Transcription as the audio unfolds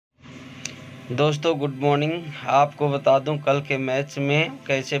दोस्तों good morning. आपको बता दूं कल के मैच में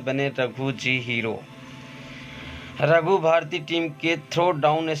कैसे बने रघु जी हीरो। रघु भारतीय टीम के थ्रो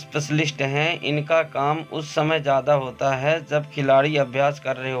डाउन स्पेशलिस्ट हैं। इनका काम उस समय ज़्यादा होता है जब खिलाड़ी अभ्यास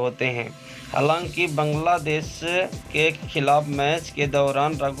कर रहे होते हैं। हालांकि बांग्लादेश के खिलाफ मैच के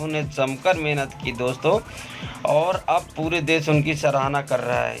दौरान रघु ने जमकर मेहनत की दोस्तों, और अब पूरे देश उनकी सराहना कर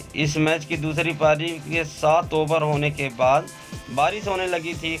रहा है। इस मैच की दूसरी पारी के 7 ओवर होने के बाद बारिश होने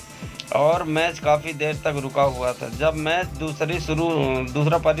लगी थी और मैच काफ़ी देर तक रुका हुआ था। जब मैच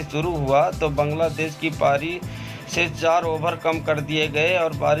दूसरा पारी शुरू हुआ तो बांग्लादेश की पारी से 4 ओवर कम कर दिए गए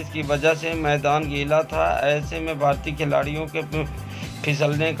और बारिश की वजह से मैदान गीला था। ऐसे में भारतीय खिलाड़ियों के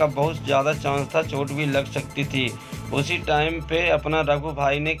फिसलने का बहुत ज़्यादा चांस था, चोट भी लग सकती थी। उसी टाइम पे अपना रघु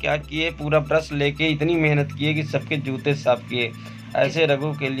भाई ने क्या किए, पूरा ब्रश लेके इतनी मेहनत की कि सबके जूते साफ किए। ऐसे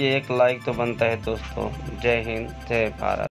रघु के लिए एक लाइक तो बनता है दोस्तों। जय हिंद, जय भारत।